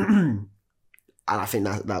 And I think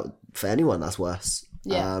that for anyone, that's worse.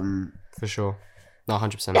 Yeah. For sure. No,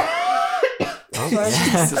 100%. I'm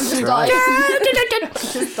just dying.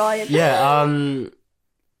 Just dying. Yeah,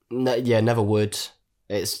 never would.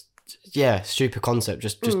 It's stupid concept.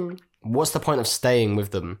 Just what's the point of staying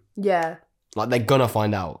with them? Yeah. Like they're gonna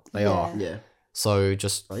find out. They Yeah. are. Yeah. So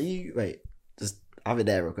just Are you just have it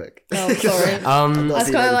there real quick. Oh, sorry. um I was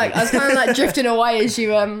kind of like drifting away as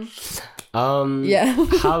you Yeah.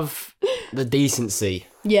 Have the decency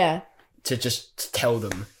Yeah. to just tell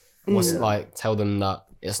them tell them that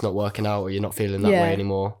it's not working out or you're not feeling that Yeah. way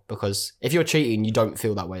anymore. Because if you're cheating, you don't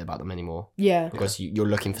feel that way about them anymore. Yeah. Because you're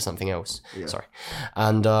looking for something else. Yeah. Sorry.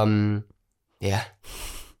 And yeah,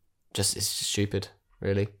 it's just stupid,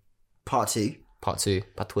 really. Part 2. Part two.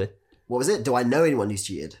 What was it? Do I know anyone who's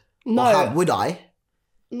cheated? No. Or would I?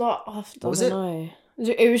 Not. I was don't it? know.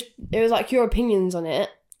 It was like your opinions on it,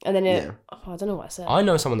 and then Yeah. I don't know what I said. I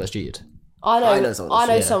know someone that's cheated. I know someone that's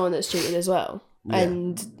cheated. someone that's cheated as well, Yeah.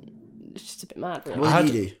 and it's just a bit mad. Really. What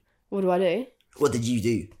did you do? What do I do? What did you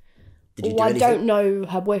do? Did you do Well, I anything? don't know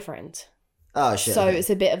her boyfriend, Oh, shit. so okay. it's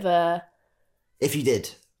a bit of a. If you did.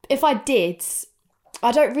 If I did,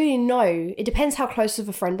 I don't really know. It depends how close of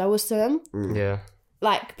a friend I was to them. Yeah.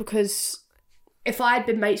 Like, because if I had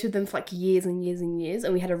been mates with them for like years and years and years,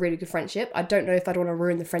 and we had a really good friendship, I don't know if I'd want to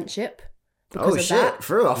ruin the friendship because Oh, of shit. that.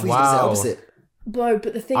 For real? I thought you were going to say Wow. opposite. No,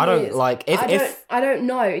 but the thing I don't is, like I don't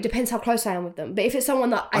know. It depends how close I am with them. But if it's someone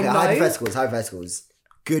that I Okay, know, hypotheticals.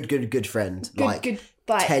 Good friend. good,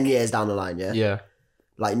 like 10 years down the line, yeah? Yeah.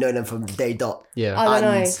 Like, know them from day dot. Yeah. I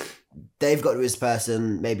don't and know. they've got to this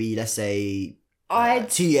person, maybe, let's say, I'd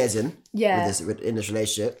 2 years in. Yeah. In this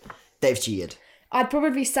relationship. They've cheated. I'd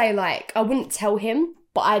probably say like I wouldn't tell him,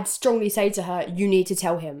 but I'd strongly say to her, "You need to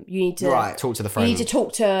tell him. You need to Right. Talk to the You friend. need to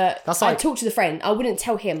talk to. That's I'd like- talk to the friend. I wouldn't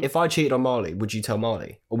tell him. If I cheated on Marley, would you tell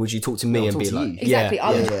Marley, or would you talk to me No, and talk be to like, you. Exactly.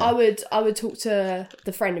 Yeah, I would talk to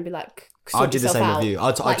the friend and be like, I'd do the sort same yourself with you. out.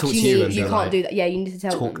 I'd talk Like, to you and you be can't like, do that. Yeah, you need to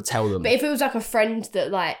tell them. tell them. But if it was like a friend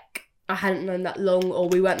that like I hadn't known that long or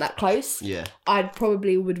we weren't that close, Yeah. I'd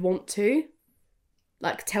probably would want to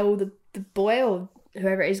like tell the boy or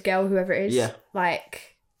whoever it is, girl, whoever it is. Yeah.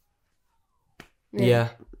 Like. yeah.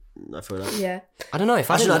 I feel that. Yeah. I don't know if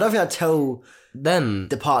I Actually, no, I didn't don't think I'd tell them.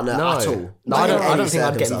 the partner No. at all. No, Like, I in don't any think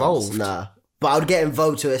I'd get circumstance. involved. Nah. But I would get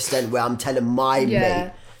involved to an extent where I'm telling my Yeah.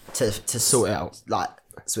 mate to Sort it out. Like,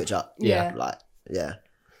 switch up. Yeah. Like, yeah.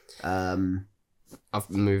 I've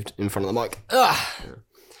moved in front of the mic. Ugh.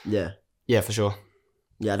 Yeah. Yeah, for sure.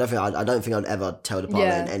 Yeah, I don't think I'd ever tell the partner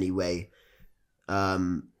Yeah. in any way.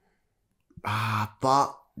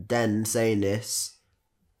 But then saying this,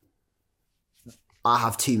 I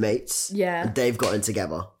have 2 mates. Yeah. And they've gotten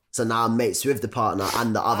together. So now I'm mates with the partner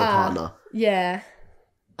and the other partner. Yeah.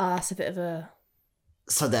 It's a bit of a.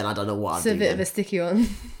 So then I don't know what I'd It's do. a bit then. of a sticky one.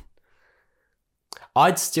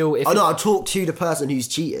 I'd still if Oh no, I'll talk to the person who's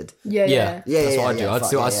cheated. Yeah. yeah, Yeah, that's yeah, what I'd do. yeah, I'd fuck,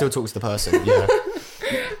 still yeah, I'd still yeah. talk to the person. Yeah.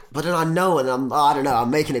 But then I know, and I don't know. I'm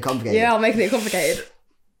making it complicated. Yeah, I'm making it complicated.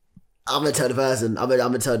 I'm gonna tell the person. I'm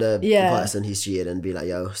gonna tell the Yeah. person who's cheated and be like,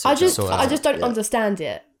 "Yo, I just sort it out. don't Yeah. understand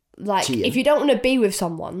it. Like, Cheating. if you don't want to be with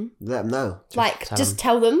someone, let them know." like, tell just them.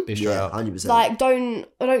 tell them. Be straight Yeah, up. 100%. Like,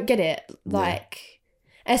 I don't get it. Like,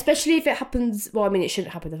 especially if it happens. Well, I mean, it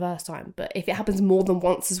shouldn't happen the first time, but if it happens more than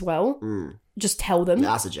once as well, just tell them.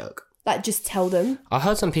 That's a joke. Like, just tell them. I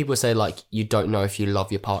heard some people say like you don't know if you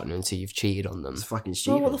love your partner until you've cheated on them. It's fucking Oh,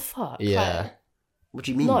 stupid. what the fuck? Yeah. What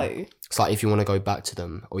do you mean? Like, no, It's like if you want to go back to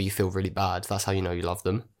them or you feel really bad, that's how you know you love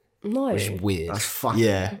them. no, Which is weird. That's fucking.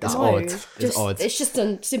 Yeah, it's no. odd. Just, It's odd. It's just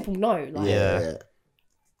a simple no. Like, Yeah.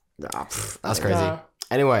 Nah, pff, That's okay. crazy. Nah.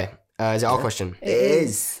 Anyway, is it our question? It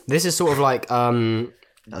is. This is sort of like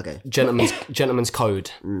Okay. gentleman's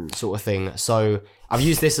code sort of thing. So I've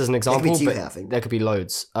used this as an example, be two but here, I think. there could be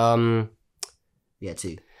loads. Yeah,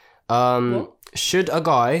 2. What? Should a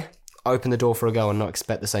guy open the door for a girl and not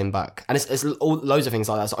expect the same back? And it's all loads of things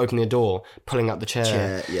like that. So opening the door, pulling up the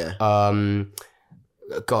chair. Yeah.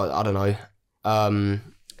 God, I don't know.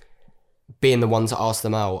 Being the one to ask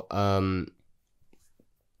them out.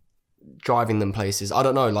 Driving them places. I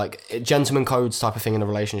don't know. Like gentleman codes type of thing in a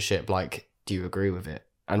relationship. Like, do you agree with it?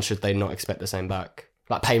 And should they not expect the same back?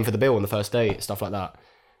 Like paying for the bill on the first date, stuff like that.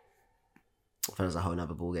 I think that's a whole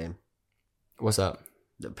nother ball game. What's that?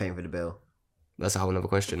 Paying for the bill. That's a whole other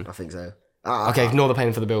question. I think so. Okay, ignore the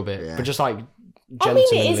paying for the bill bit, Yeah. but just like I mean, it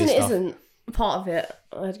gentlemanly is and it stuff. isn't part of it.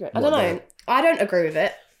 I agree. I What, don't know. then? I don't agree with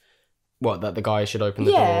it. What, that the guy should open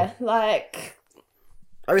the Yeah, door? like,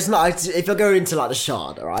 Or it's not. If you're going into like the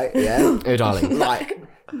shard, all right? Yeah. Oh, darling. Like,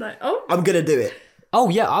 no. Oh, I'm gonna do it. Oh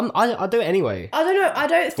yeah, I do it anyway. I don't know. I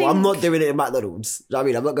don't think. Well, I'm not doing it in McDonald's. Do you know what I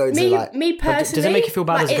mean, I'm not going me, to like. me personally. Does it make you feel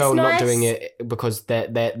bad like, as a it's girl not nice- doing it because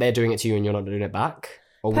they're doing it to you and you're not doing it back?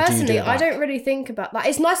 Or would you do Personally, it I back? don't really think about like.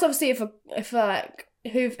 It's nice, obviously, if like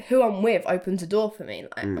who I'm with opens a door for me.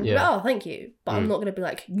 Like, I'm Yeah. like, oh, thank you, but I'm not gonna be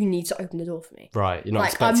like, you need to open the door for me. Right, you're not Like,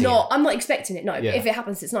 expecting I'm not expecting it. No, Yeah. but if it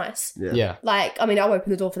happens, it's nice. Yeah. it. Yeah. Like, I mean, I'll open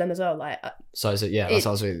the door for them as well. Like, So is it? Yeah, that's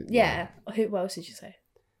what I was. yeah. What else did you say?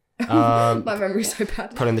 My memory's so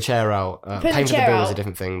bad. Pulling the chair out. Paying for the bill is a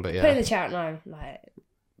different thing, but yeah. Putting the chair out, no. Like,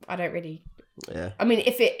 I don't really... Yeah. I mean,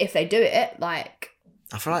 if they do it, like...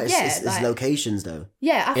 I feel like it's locations though.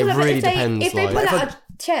 Yeah, I feel like really if they depends, if they like- pull out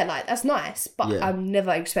a chair, like, that's nice, but Yeah. I'm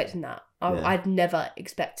never expecting that. I'd never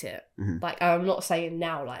expect it. Mhm. Like, I'm not saying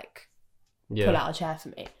now, like, Yeah. pull out a chair for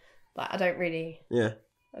me. Like, I don't really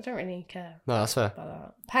care No, that's fair. about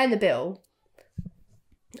that. Paying the bill,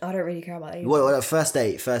 I don't really care about that. What first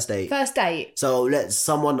date? First date. So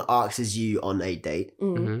someone asks you on a date.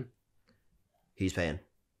 Mm-hmm. Who's paying?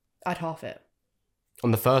 I'd half it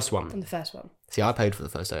On the first one. on the first one. See, I paid for the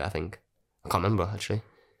first date, I think. I can't remember, actually.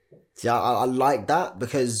 See, I like that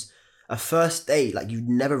because a first date, like, you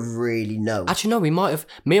never really know. Actually, no, we might have...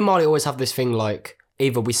 Me and Marley always have this thing, like,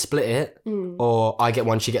 either we split it, or I get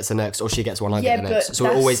one, she gets the next, or she gets one, I get the but next. So we're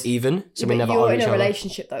that's- always even, so we But never you're owe in each a other.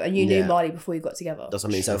 relationship, though, and you knew Yeah. Marley before you got together. That's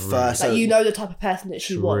what I mean. So True. first, Like, you know the type of person that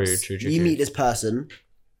she was. True. you meet this person,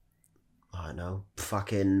 I don't know,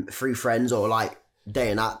 fucking 3 friends or like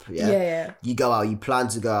dating app, Yeah. You go out, you plan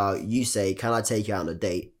to go out, you say, can I take you out on a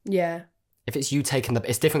date? Yeah. If it's you taking the...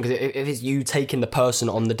 It's different, because if it's you taking the person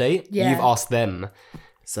on the date, Yeah. you've asked them.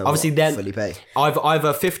 So Obviously, then fully pay.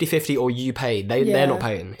 either 50-50 or you pay. They're Yeah. not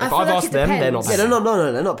paying. I If feel I've like asked it them, they're not depends. Yeah, paying.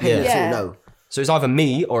 no, they're not paying Yeah. at all, no. So it's either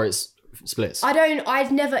me or it's splits.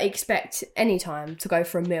 I'd never expect any time to go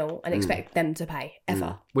for a meal and expect them to pay,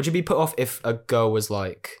 ever. Would you be put off if a girl was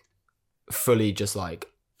like fully just like,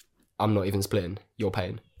 I'm not even splitting, you're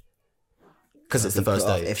paying? Because it's the first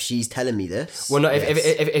Put off date. If she's telling me this. Well, no, yes.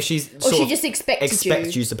 if she's Or sort she of just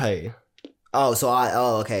expects you to pay.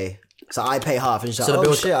 Okay. So I pay half and she's So like, the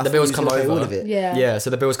bills, shit, I the thought bills you come was gonna pay over. all of it. Yeah. So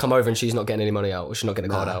the bills come over and she's not getting any money out, or she's not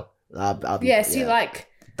getting a card out. I'll be, Yeah, see, like,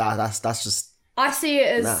 that's just... I see it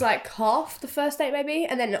as Nah. like half the first date, maybe,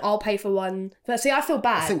 and then I'll pay for one. But see, I feel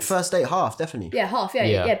bad. I think first date half, definitely. Yeah, half, yeah,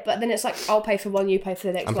 Yeah. yeah. But then it's like, I'll pay for one, you pay for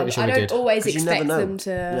the next I'm one. pretty sure I we don't did. always 'Cause you never expect know. them to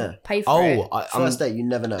Yeah. pay for it. First date, you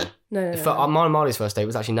never know. No. Mine and Marley's first date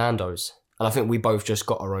was actually Nando's, and I think we both just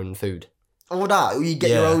got our own food. All that, you get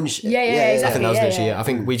Yeah. your own shit. Yeah, I exactly. think that was Yeah, literally yeah. it. I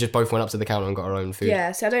think we just both went up to the counter and got our own food.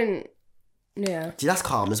 Yeah, so I don't... Yeah, See, that's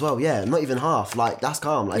calm as well, yeah. Not even half. Like, that's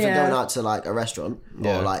calm. Like, if Yeah. you're going out to, like, a restaurant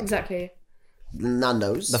Yeah. or, like, exactly.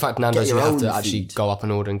 Nando's. The fact Nando's, get you your have own to actually food. go up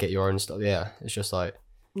and order and get your own stuff. Yeah, it's just like...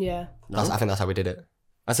 Yeah. I think that's how we did it.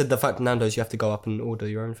 I said the fact Nando's, you have to go up and order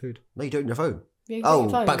your own food. No, you do it on your phone. Yeah, you Oh, got your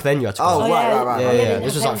phone. Back then you had to go Oh, up. right. Yeah, I yeah, didn't yeah. have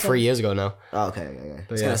This was like pencil. 3 years ago now. Oh, okay. I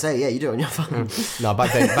was yeah. going to say, yeah, you do it on your phone. No,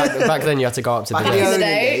 back then you had to go up to the Back in desk. the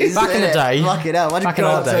day. Back in the day. Fucking hell. Why did you Back in go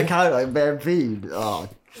our up to day. a counter like bare food? Oh,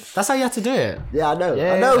 That's how you had to do it. yeah, I know.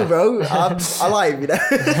 Yeah. I know, bro. I like him, you know.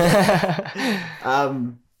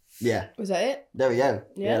 Yeah. Was that it? There we go.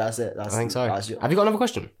 Yeah. Yeah, that's it. I think so. That's Have you got another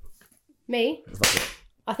question? Me?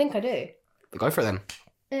 I think I do. Go for it then.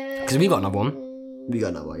 Because we got another one. We got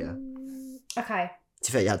another one, yeah. Okay.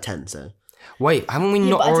 To be fair, you had 10, so. Wait, haven't we Yeah,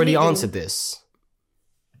 not but I already didn't even- answered this?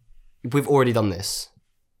 We've already done this.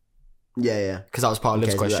 Yeah. Because that was part of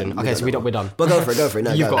Liv's Okay, so we question. got- we okay, got so we're another done. But go for it.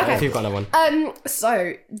 No, You've go. got Okay. if you've got another one.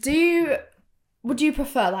 So, would you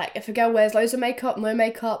prefer, like, if a girl wears loads of makeup, no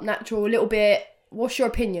makeup, natural, a little bit, what's your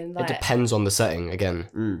opinion? It Like, depends on the setting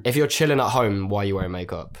again. If you're chilling at home, why are you wearing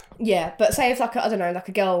makeup? yeah, but say if, like, I don't know, like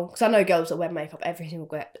a girl, because I know girls that wear makeup every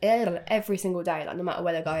single day, like, no matter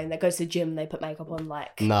where they're going, they go to the gym, they put makeup on,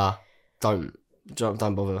 like... Nah, don't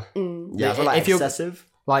bother. Yeah, I feel like If you're- excessive.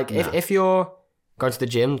 Like, if you're going to the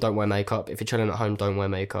gym, don't wear makeup. If you're chilling at home, don't wear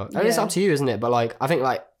makeup. And it's Yeah. up to you, isn't it? But, like, I think,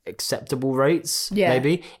 like, acceptable rates, Yeah.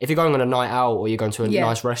 maybe. If you're going on a night out or you're going to a Yeah.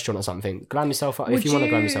 nice restaurant or something, glam yourself up. Would If you want to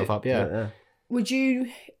glam you- yourself up, yeah. Would you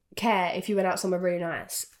care if you went out somewhere really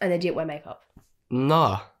nice and they didn't wear makeup?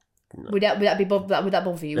 Nah. Would that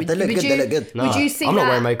bother you? If they look good, they look good. Nah. Would you see I'm that, not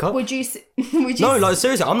wearing makeup. Would you would you No, like,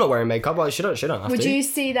 seriously, I'm not wearing makeup. Like, she don't have would to. you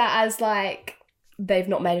see that as, like, they've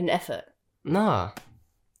not made an effort? Nah.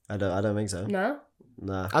 I don't think so. No?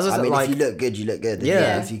 Nah. As I I said, mean, like- if you look good, you look good.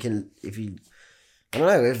 Yeah. If you I don't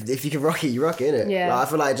know, if you can rock it, you rock it, innit? Yeah. Like, I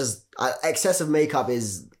feel like excessive makeup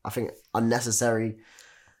is, I think, unnecessary.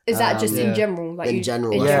 Is that just yeah. in general? Like In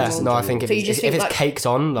general, In like, Yeah, general? no, I think if So you it's, just if think, it's like- caked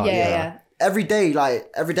on, like, Yeah.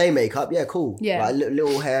 Everyday makeup, yeah, cool. Yeah. Like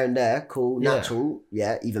little hair in there, cool. Yeah. Natural,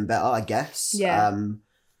 yeah, even better, I guess. Yeah.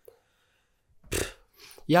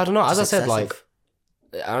 Yeah, I don't know. As I Just said, excessive.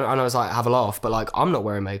 like, I know it's like, have a laugh, but, like, I'm not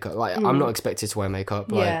wearing makeup. Like, I'm not expected to wear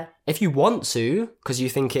makeup. Like, Yeah. if you want to, because you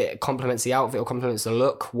think it complements the outfit or complements the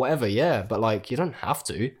look, whatever, yeah. But, like, you don't have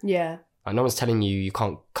to. Yeah. Like, no one's telling you you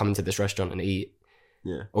can't come into this restaurant and eat.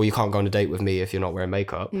 Yeah. Or you can't go on a date with me if you're not wearing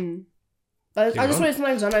makeup. I just wanted to know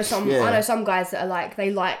because I know Yeah. some guys that are like they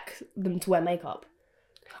like them to wear makeup.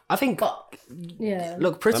 I think But yeah,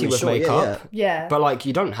 look pretty I mean, with sure, yeah, makeup, yeah, but like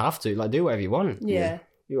you don't have to. Like do whatever you want. yeah.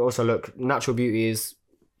 You also look. Natural beauty is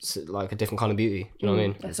like a different kind of beauty. You know what I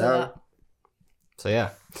mean? I saw that. So yeah.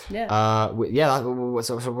 Yeah.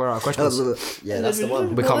 So where are our questions? Yeah, that's the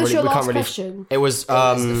one. We can't was really. your We can't last really. question? It was It's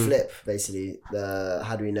the flip, basically.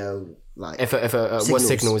 How do we know, like, if what Signals.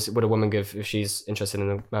 signals would a woman give if she's interested in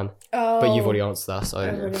a man? Oh, But you've already answered that, so I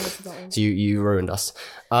already answered that one. so you ruined us.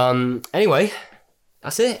 Anyway,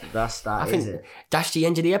 that's it. that's that? I Is think it? that's the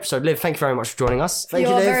end of the episode. Liv, thank you very much for joining us. Thank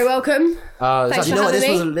You're you, Liv. very welcome. It's Thanks actually, You know what?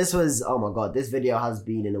 having me. This was. Oh my god, this video has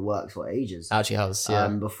been in the works for ages. actually has. Yeah.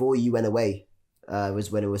 Before you went away,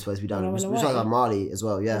 was when it was supposed to be done. When I It was went supposed to away? have Marley as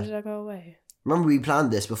well. When Yeah. did I go away? Remember we planned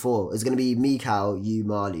this before. It was gonna be me, Cal, you,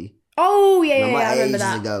 Marley. Oh yeah, Remember, I remember ages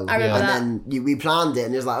that. ago. I remember and that. then we planned it,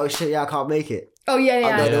 and it was like, oh shit, yeah, I can't make it. Oh yeah, I'm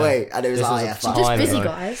yeah. going Yeah. away, and it was This like, was yeah, a fuck. Just time busy ago.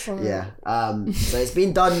 guys. Yeah. So it's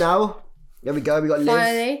been done now. There we go. We got Liv.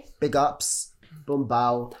 Finally. Big ups. Boom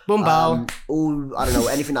bow. Boom bow. All I don't know.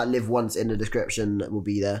 Anything that Liv wants in the description will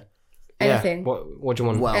be there. Anything. Yeah. What do you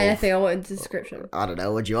want? Well, Anything I want in the description. I don't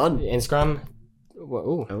know. What do you want? Instagram. What?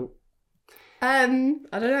 Ooh. I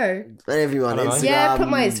don't know. Whatever you want. I don't know. Instagram. Yeah, put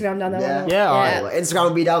my Instagram down there. Yeah. why not? Yeah, alright. Well, Instagram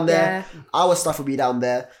will be down there. Yeah. Our stuff will be down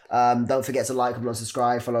there. Don't forget to like, comment, and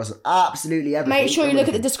subscribe. Follow us on absolutely everything. Make sure you look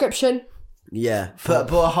at the description. Yeah. Put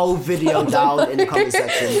a whole video down in the comment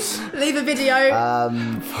section. Leave a video.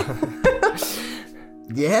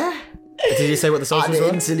 Yeah. Did you say what the At socials the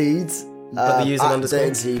were? interlude. But the user at underscore? The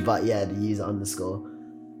interlude, but yeah, the user underscore.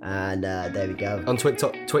 And there we go. On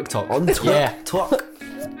TikTok. On Twitch. Yeah. Twok.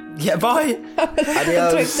 Yeah. Bye.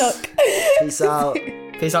 Adios. TikTok. Peace out.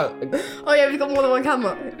 Peace out. Oh yeah, we've got more than one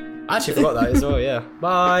camera. I actually forgot that as well. Yeah.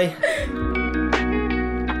 Bye.